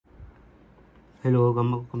Hello,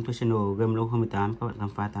 welcome to channel Game 0.5.8. Các bạn khám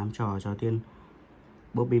phá 8 trò tiên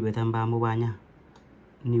Poppy4 Mobile nha.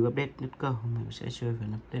 New update nhất cơ, hôm nay sẽ chơi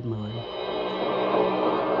phần update mới.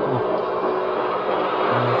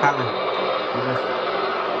 Khác này.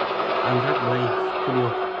 Android Play Studio.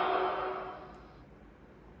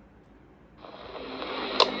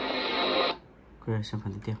 Ok, sang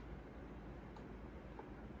phần tiếp theo.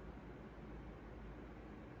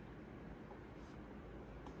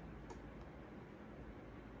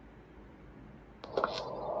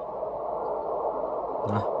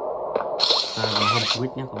 Rồi, ta vào home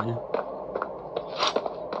switch nhé các bạn nhé.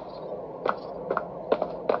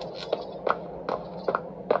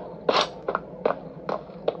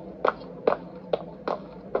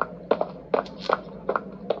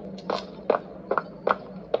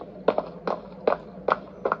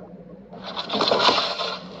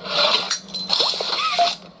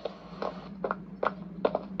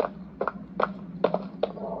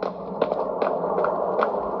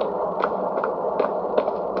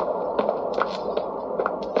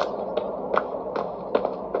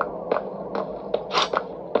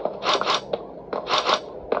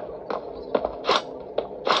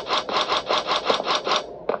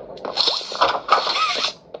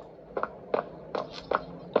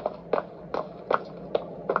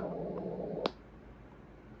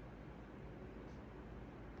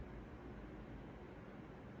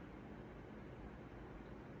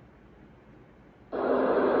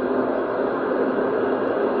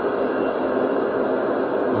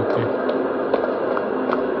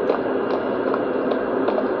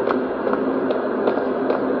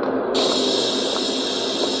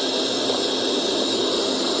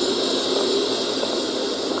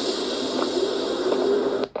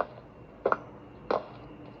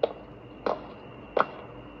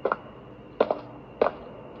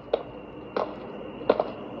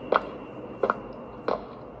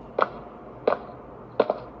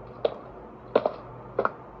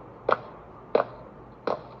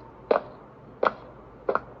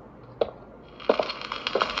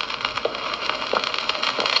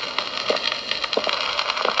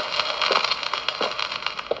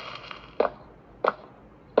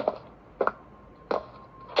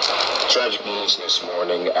 Tragic news this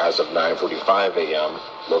morning. As of 9:45 a.m.,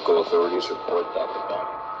 local authorities report that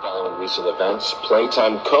following recent events,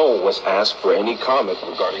 Playtime Co. was asked for any comment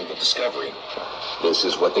regarding the discovery. This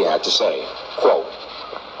is what they had to say. Quote,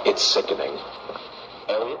 "It's sickening.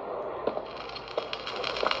 Elliot?"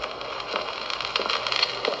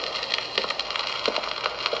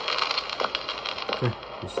 Ok,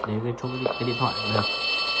 mình sẽ lấy cái điện thoại được.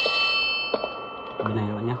 Bên này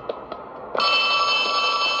các bạn nhé.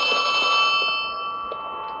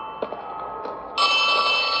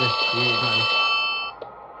 Nghe điện thoại này.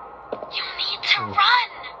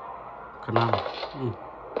 Canal này.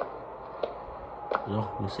 Rồi,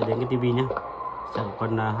 mình sẽ đến cái tivi nhé. Sẽ có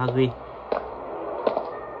con Hagi.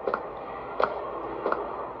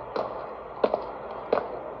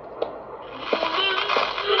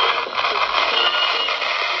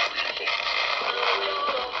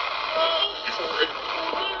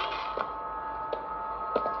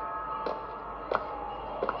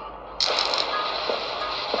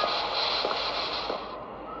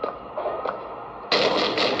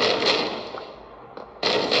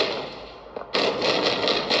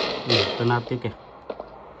 Canal tiếp kìa.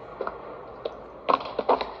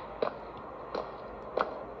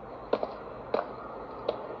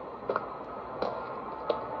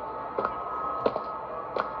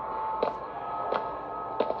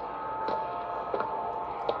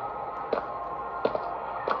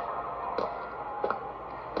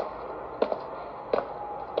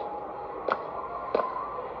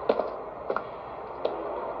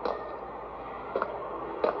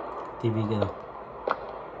 TV kìa rồi.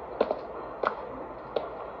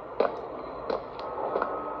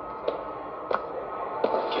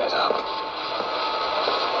 Get up.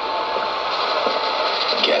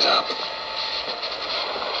 Get up.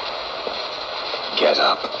 Get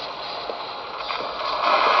up.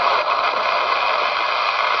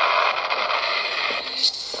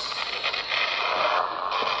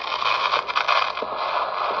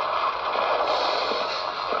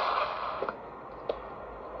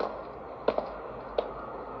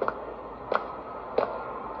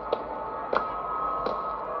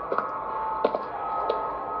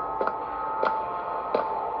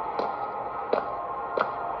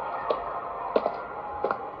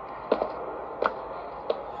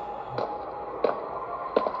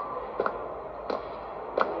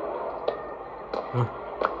 Rồi,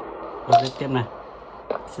 cái tiếp này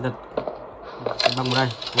sẽ đặt cái băng vào đây.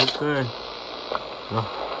 Ok rồi,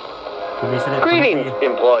 Greetings,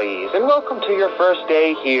 employees, and welcome to your first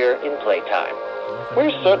day here in Playtime.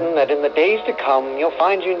 We're certain that in the days to come, you'll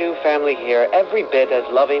find your new family here every bit as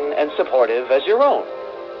loving and supportive as your own.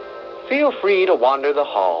 Feel free to wander the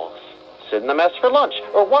halls, sit in the mess for lunch,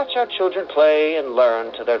 or watch our children play and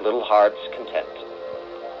learn to their little hearts' content.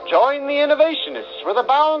 Join the innovationists where the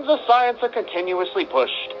bounds of science are continuously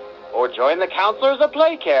pushed, or join the counselors of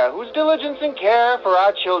Playcare whose diligence and care for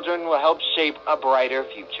our children will help shape a brighter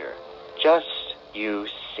future. Just you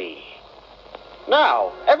see.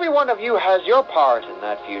 Now, every one of you has your part in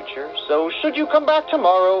that future, so should you come back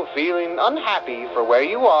tomorrow feeling unhappy for where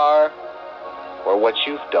you are or what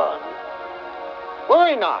you've done,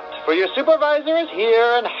 worry not, for your supervisor is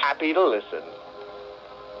here and happy to listen.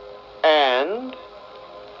 And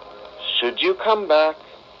should you come back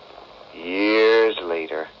years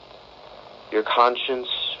later, your conscience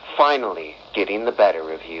finally getting the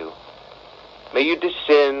better of you, may you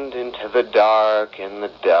descend into the dark and the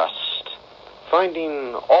dust,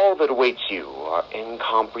 finding all that awaits you are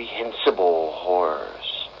incomprehensible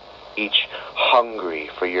horrors, each hungry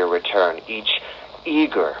for your return, each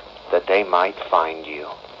eager that they might find you.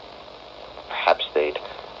 Perhaps they'd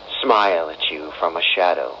smile at you from a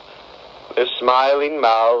shadow, their smiling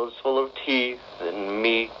mouths full of teeth and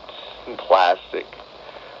meat and plastic,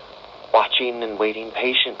 watching and waiting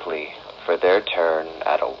patiently for their turn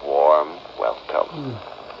at a warm welcome.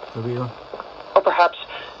 Or perhaps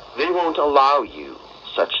they won't allow you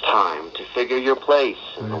such time to figure your place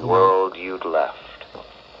in the world you'd left.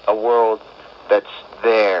 A world that's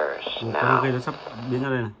theirs now.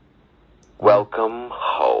 Welcome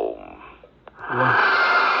home.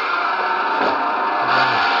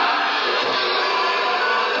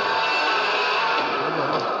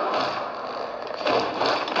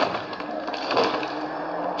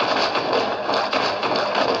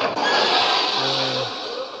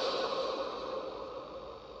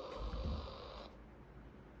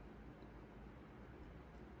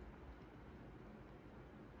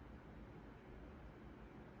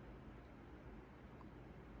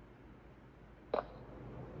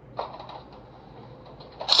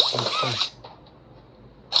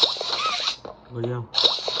 Video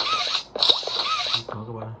có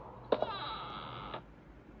các bạn.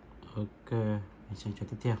 Ok, mình sang cho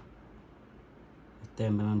tiếp theo.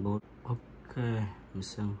 Tem Banban4. Ok, mình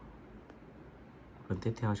sang phần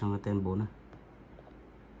tiếp theo trong cái tem 4 này.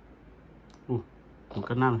 Một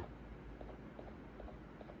cân 5 này.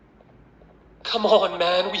 Come on,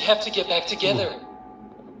 man, we have to get back together.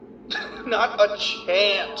 Not a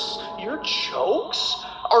chance. Your jokes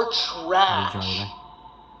are trash.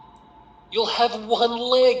 You'll have one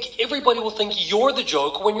leg. Everybody will think you're the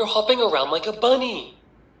joke when you're hopping around like a bunny.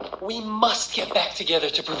 We must get back together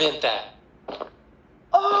to prevent that.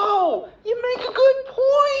 Oh, you make a good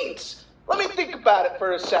point. Let me think about it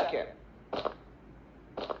for a second.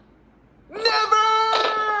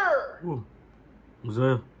 Never!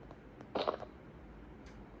 Rơi.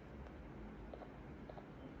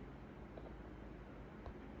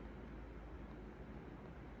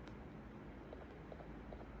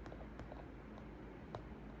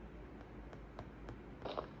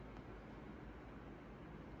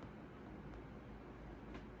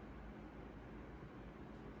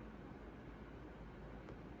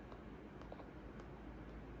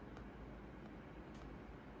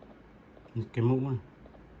 Cái mũ này.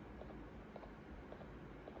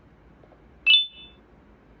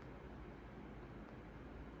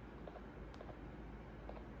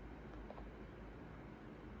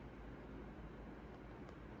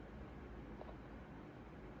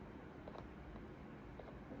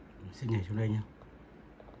 Mình sẽ nhảy xuống đây nhé.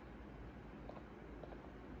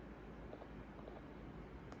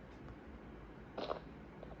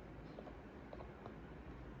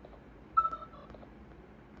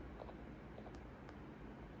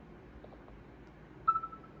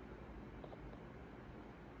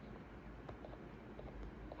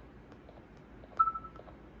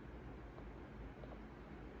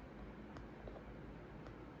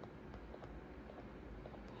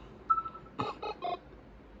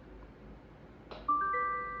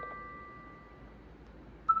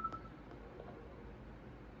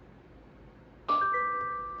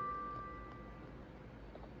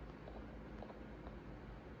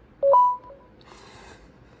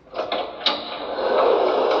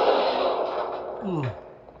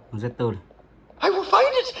 I will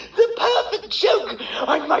find it, the perfect joke.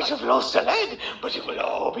 I might have lost a leg, but it will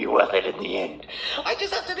all be worth it in the end. I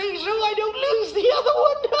just have to make sure I don't lose the other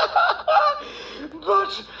one.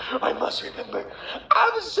 But I must remember,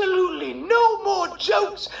 absolutely no more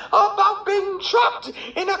jokes about being trapped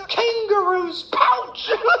in a kangaroo's pouch.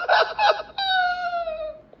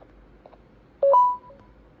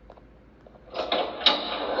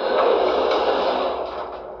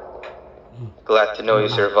 Glad to know you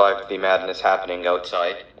survived the madness happening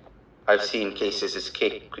outside. I've seen cases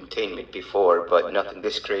escape containment before, but nothing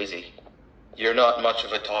this crazy. You're not much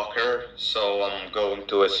of a talker, so I'm going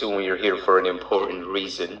to assume you're here for an important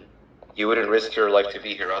reason. You wouldn't risk your life to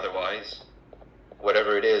be here otherwise.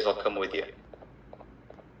 Whatever it is, I'll come with you.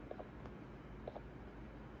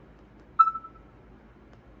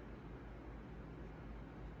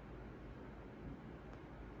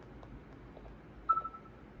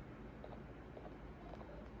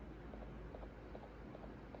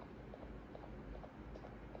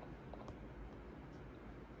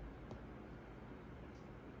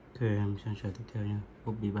 Ok, em sang chờ tiếp theo nha.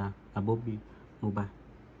 Poppy3, Poppy Mobile.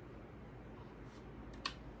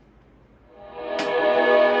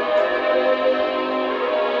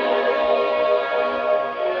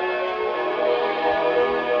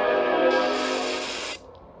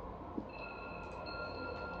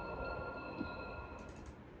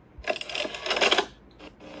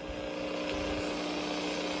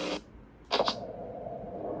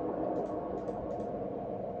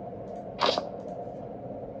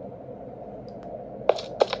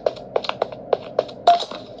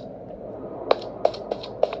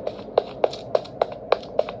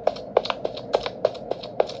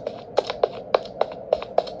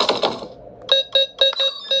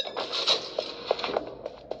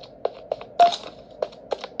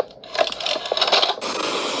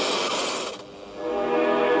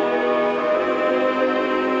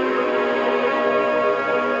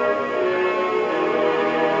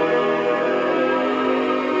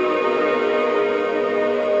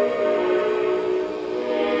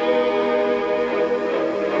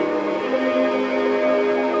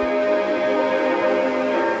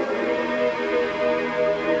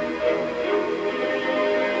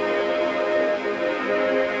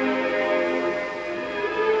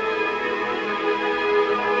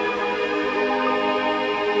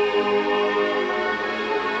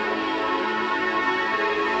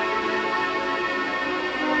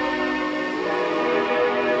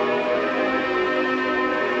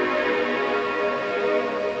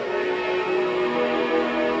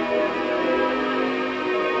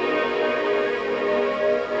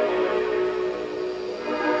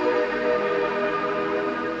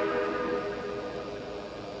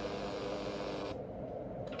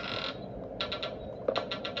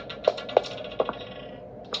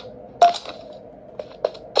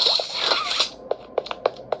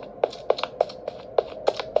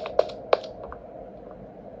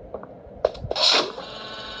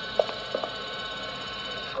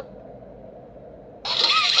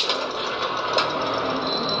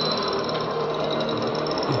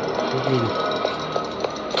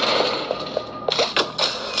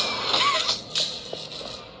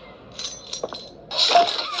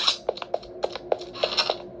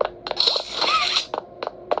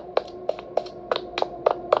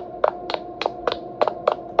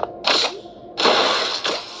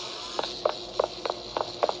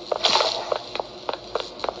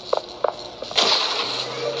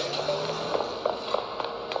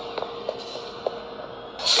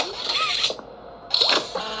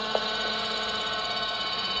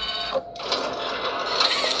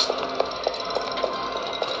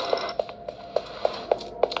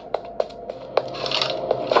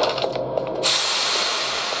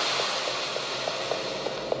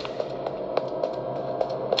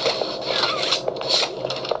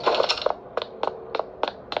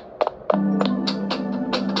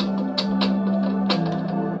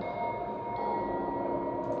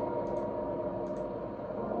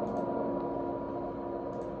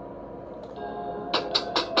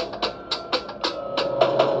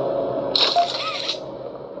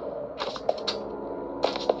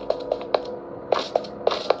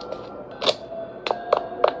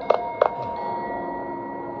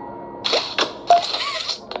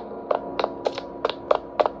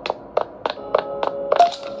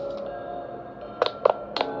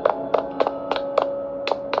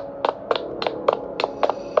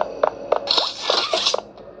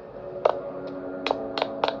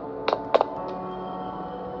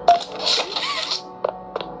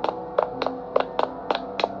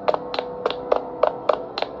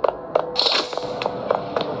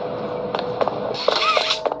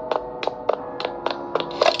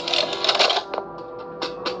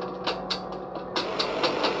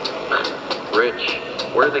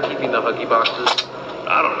 Where are they keeping the Huggy boxes?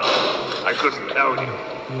 I don't know. I couldn't tell you.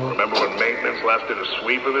 Remember when maintenance left it a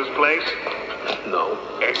sweep of this place? No.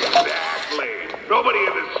 Exactly. Nobody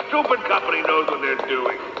in this stupid company knows what they're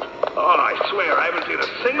doing. Oh, I swear, I haven't seen a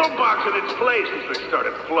single box in its place since they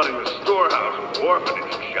started flooding the storehouse with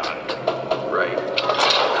orphanage junk.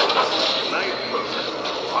 Right. Nice books.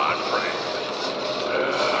 On brand.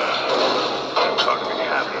 I'm talking to be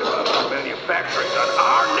happy about manufacturing on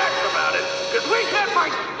our necks about it, because we can't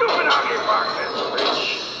find stupid hockey boxes.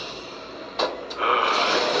 Rich.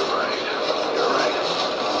 You're right. You're right.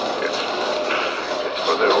 It's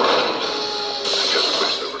for their words. I just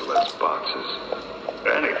wish there were less boxes.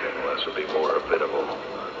 Anything less would be more habitable.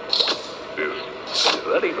 Is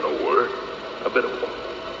that even a word? Habitable.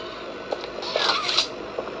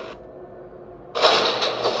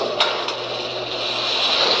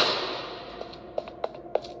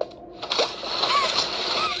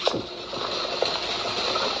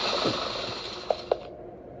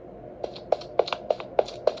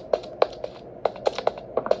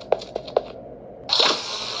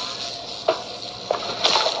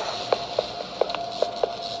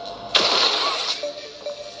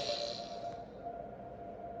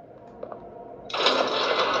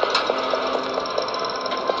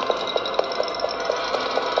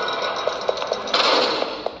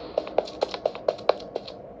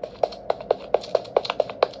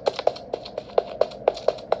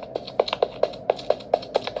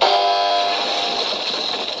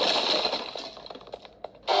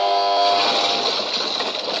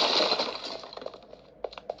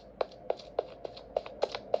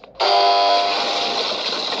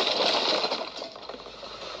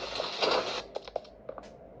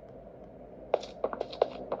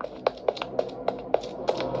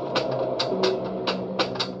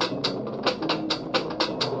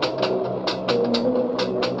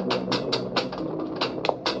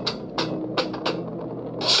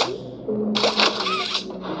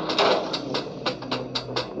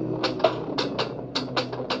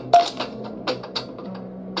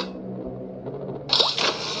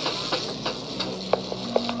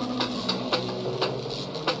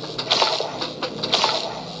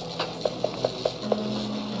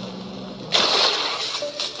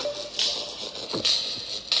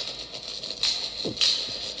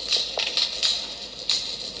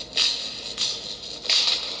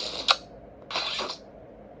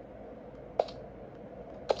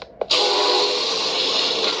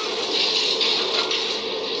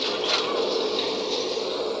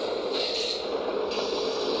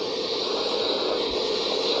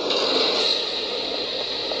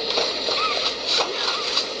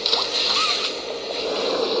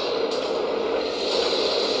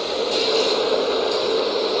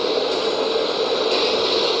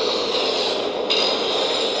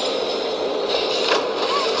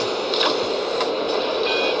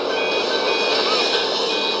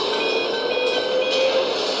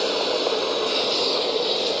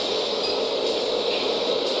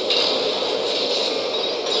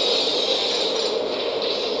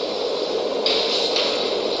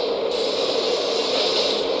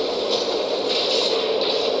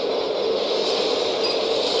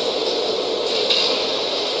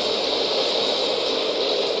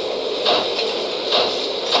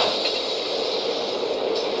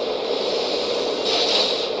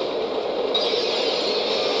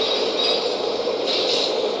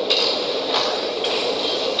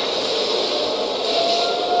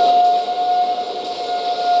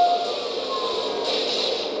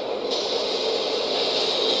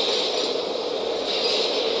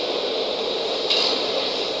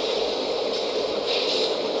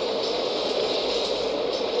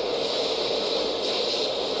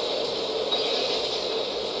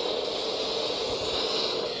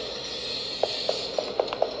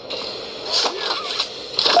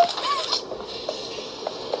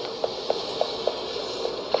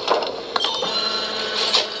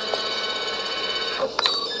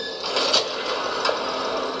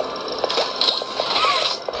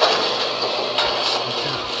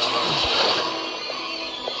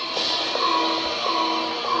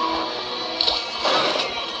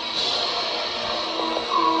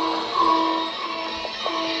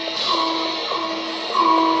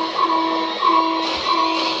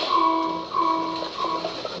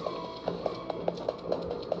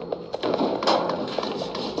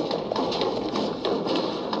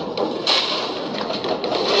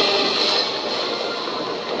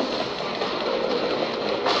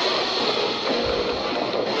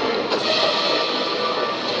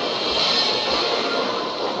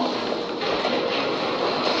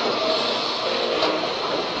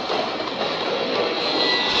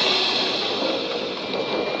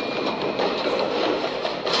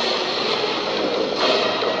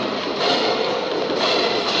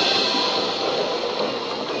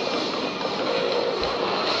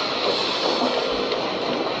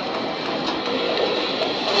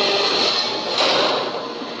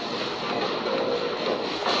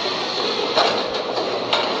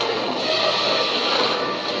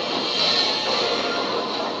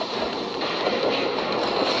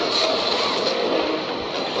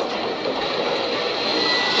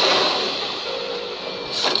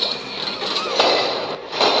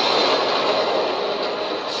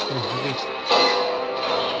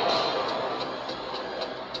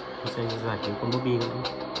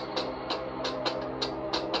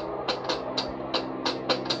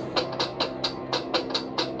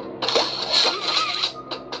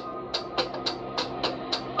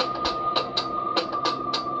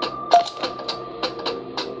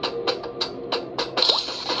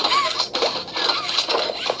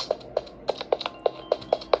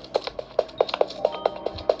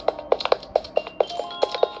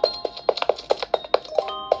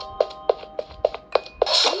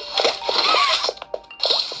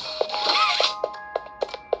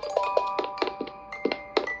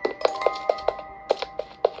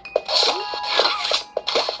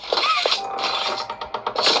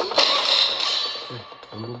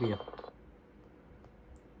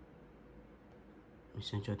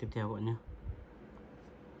 Mission cho tiếp theo các bạn nhé,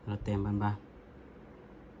 là tem Banban.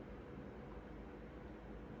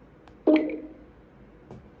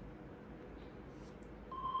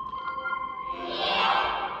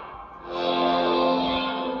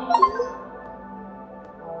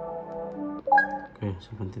 Ok,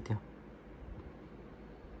 sang phần tiếp theo.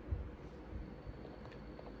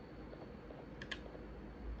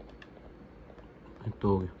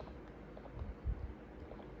 Tôi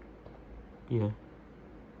kìa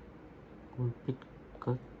con pít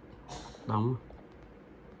cất đóng.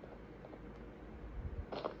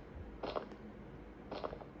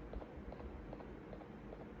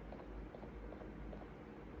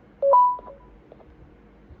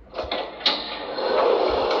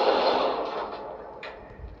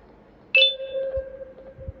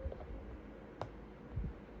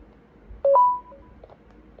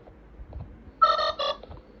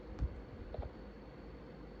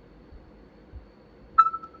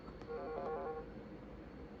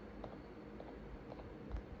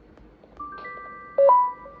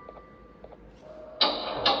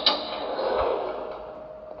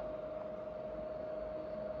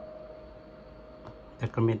 Đặt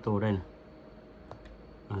con mentor đây này,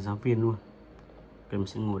 là giáo viên luôn. Các mình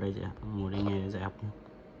sẽ ngồi đây ngồi đây nghe dạy học nhé.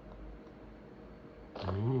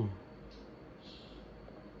 Đấy.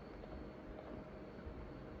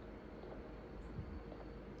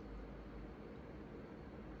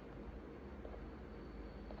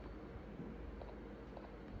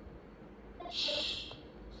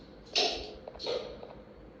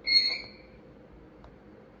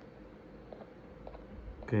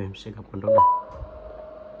 Ok, em sẽ gặp con Dogday.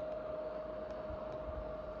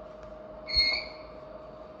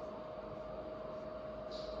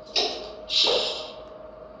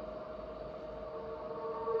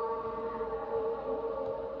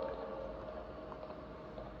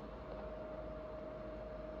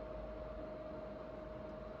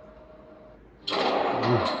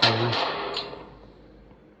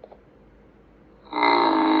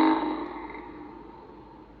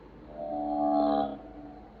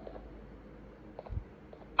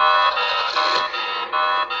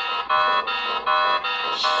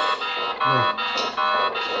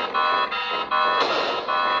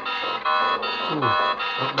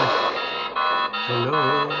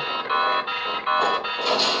 Hello.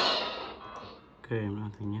 Ok, em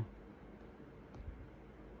làm thành nhé.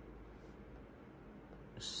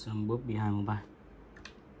 Xong bước V0.5.9.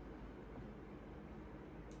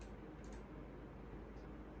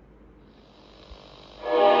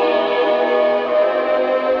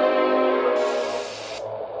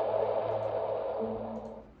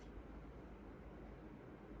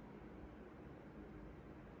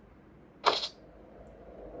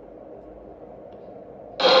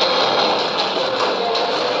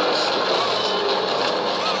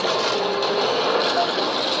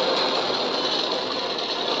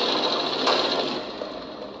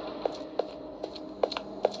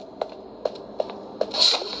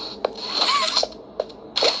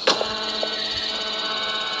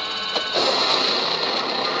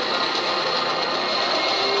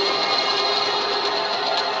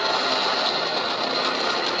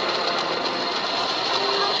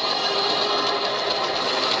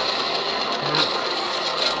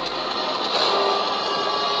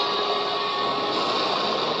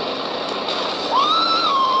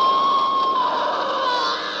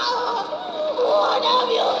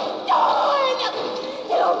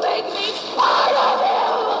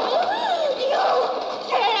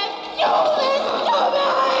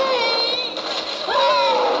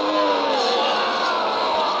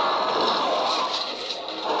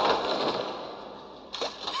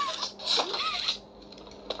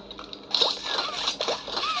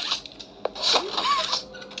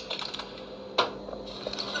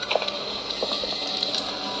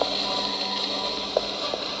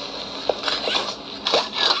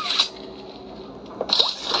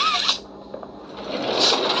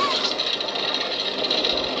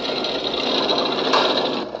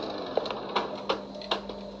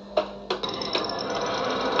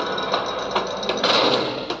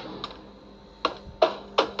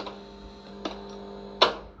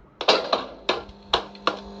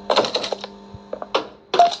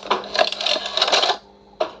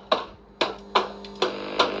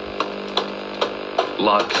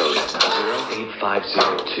 Log code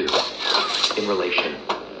 08502. In relation,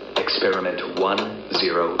 experiment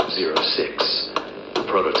 1006.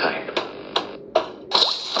 Prototype.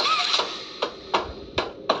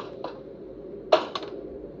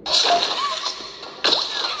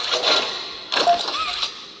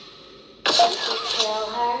 Kill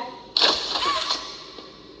her?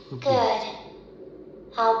 Good.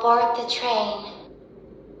 I'll board the train.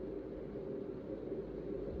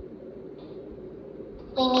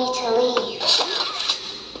 We need to leave.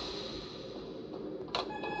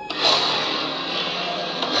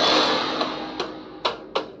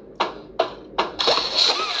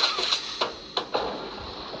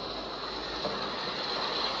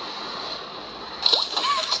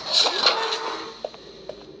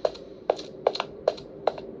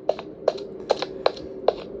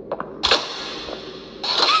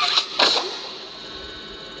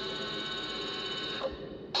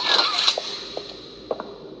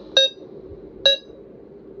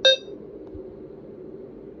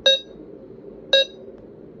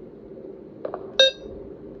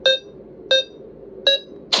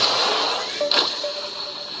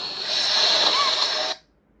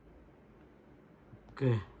 Ok,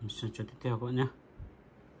 mình sẽ cho tiếp theo các bạn nhé.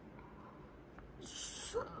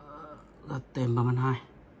 Là tem Banban2.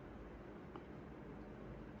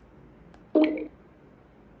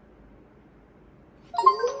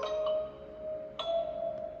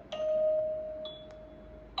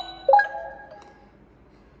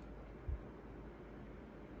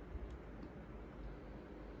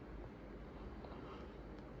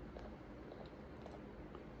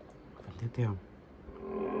 Phần tiếp theo.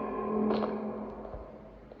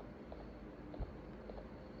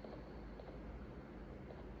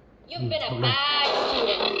 You've been a bad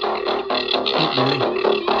student.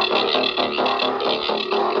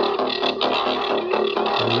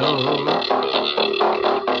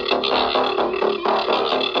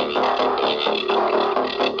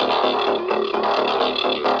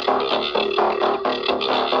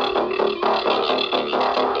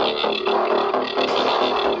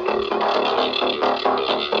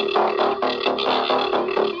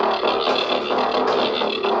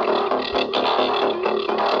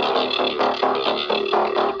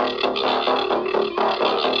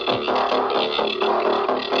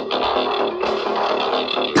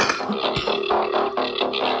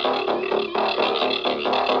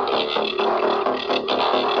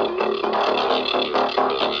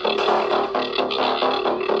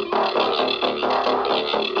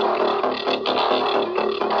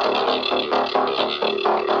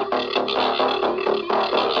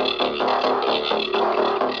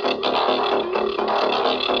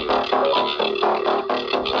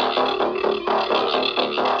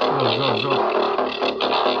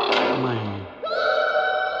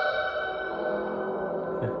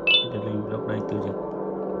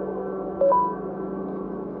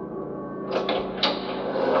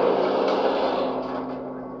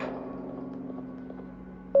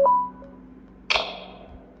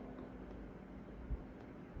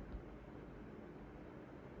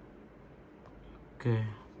 Ok,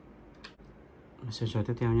 mình sẽ cho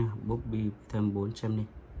tiếp theo nha. Poppy thêm 400 đi.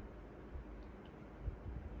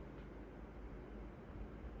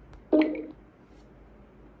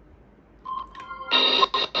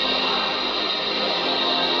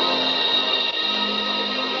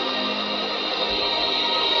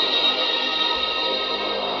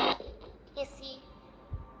 You see,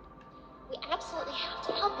 we absolutely have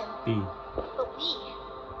to help him. P. But we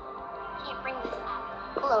can't bring this up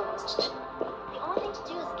closed. The only thing to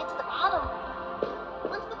do is get to the bottom.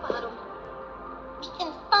 Once the bottom, we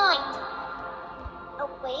can find a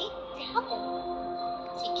way to help him.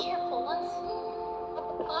 Be careful once at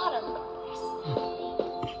the bottom. There's something.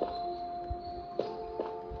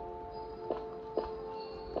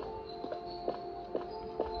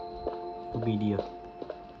 Video.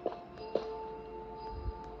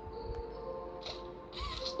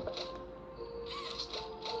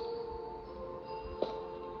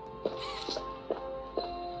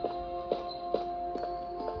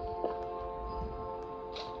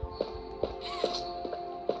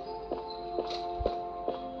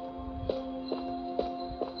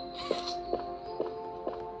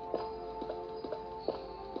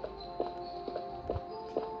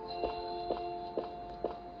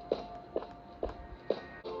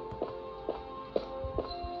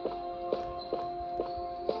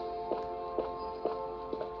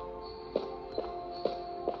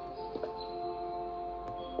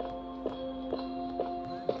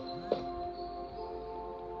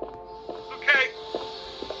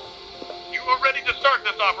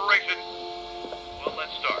 Operation. Well,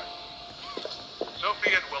 let's start. So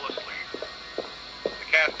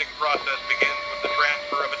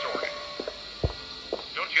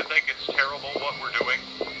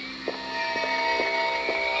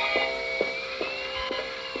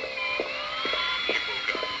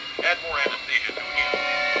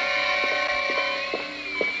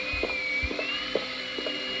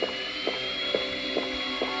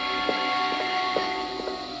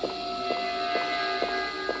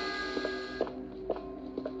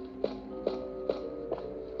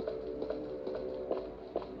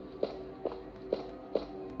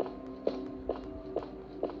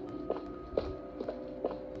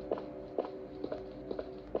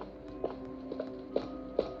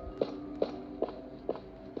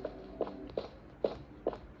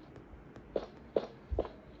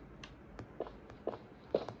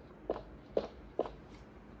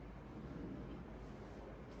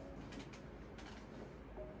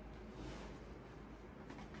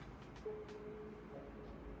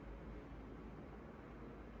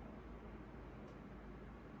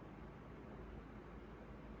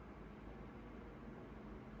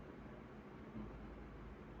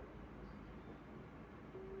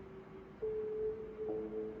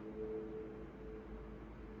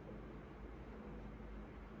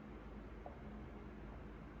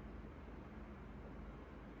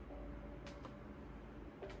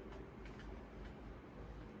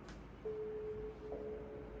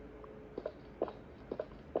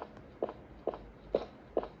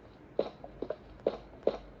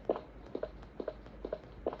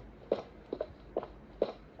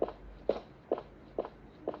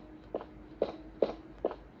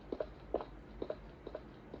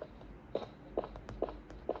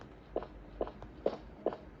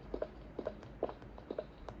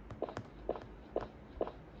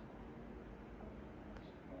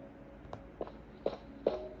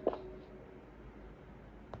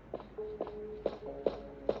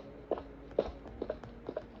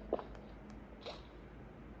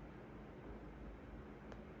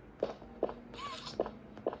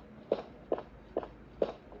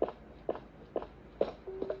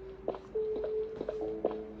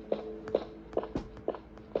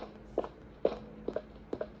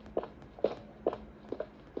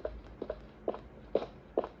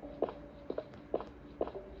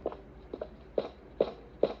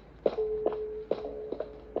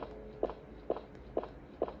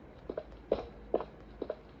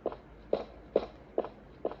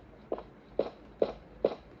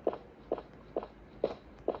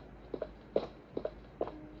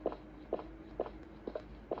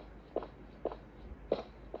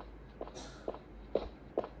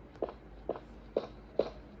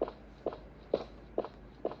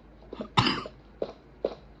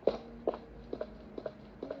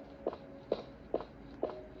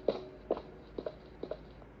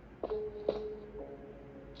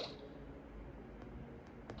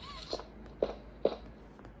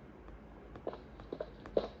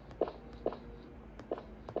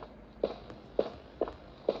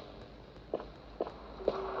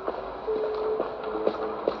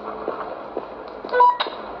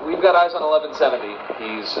We've got eyes on 1170.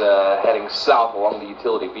 He's heading south along the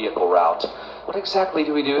utility vehicle route. What exactly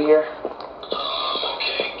do we do here?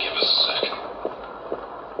 Okay, give us a second.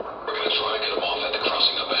 We're gonna try to cut him off at the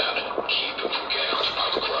crossing of Van. Keep him from getting onto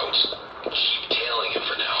public roads. Keep tailing him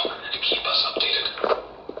for now, and keep us updated.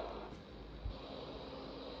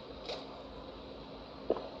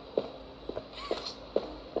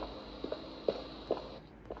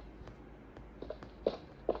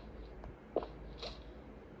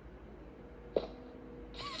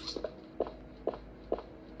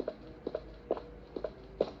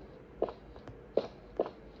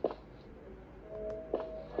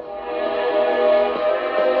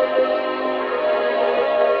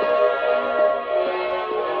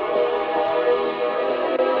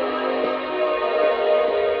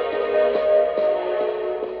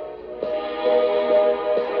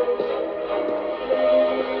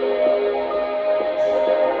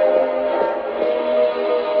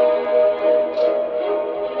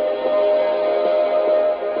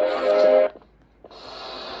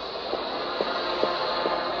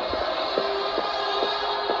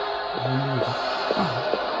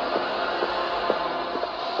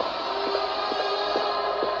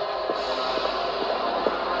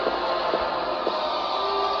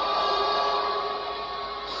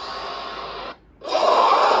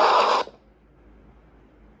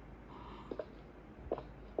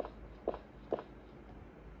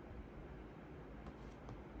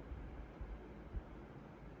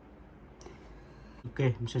 Ok,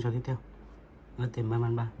 mình sẽ cho tiếp theo là tìm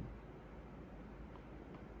Banban3.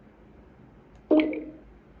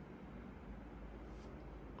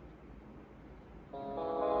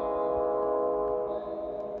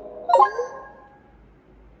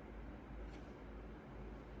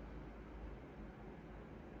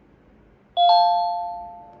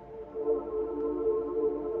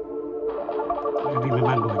 Vì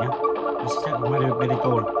Banban đuổi nhá, mình sẽ chạy ở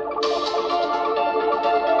Benetton.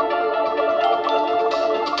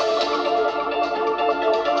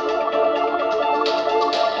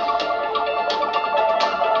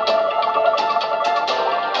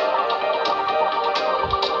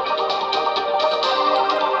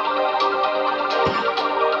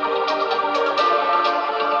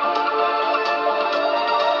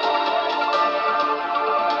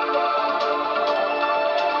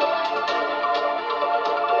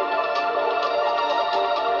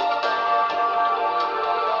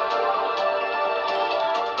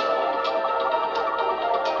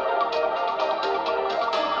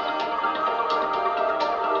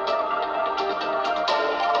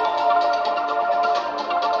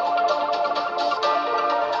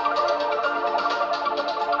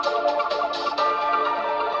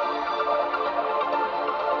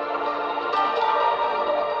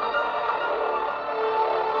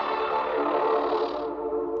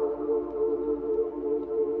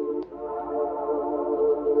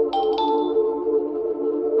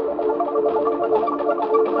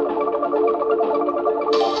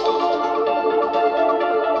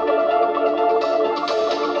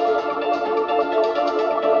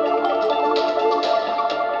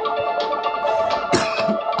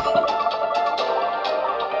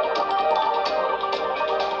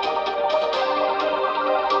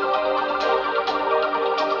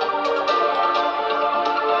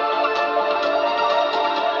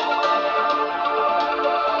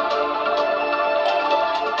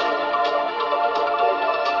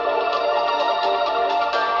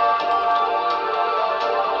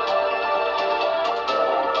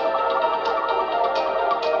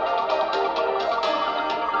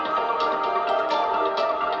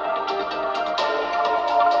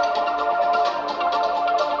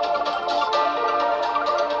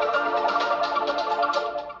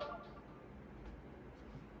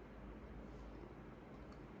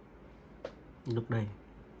 Lúc đây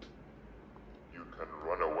You can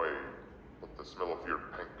run away, but the smell of your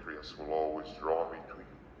pancreas will always draw me to you.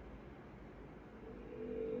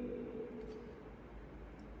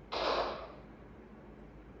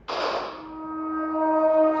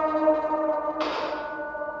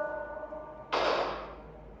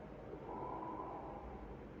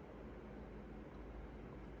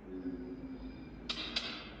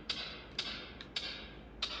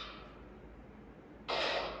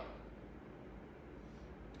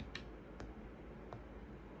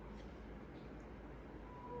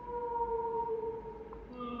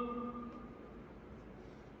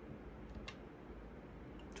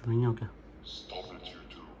 Chúng đánh nhau kìa. Stop it, you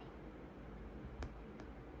two.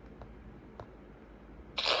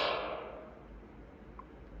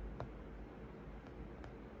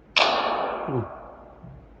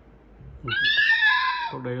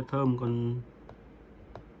 Cốc đấy nó thơm còn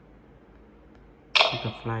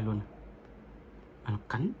butterfly luôn. Nó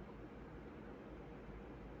cắn.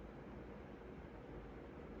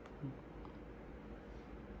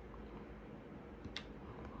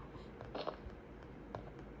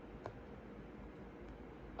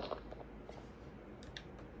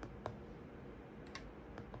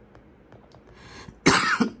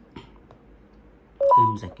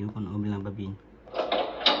 Em giải cứu con Omila Babin.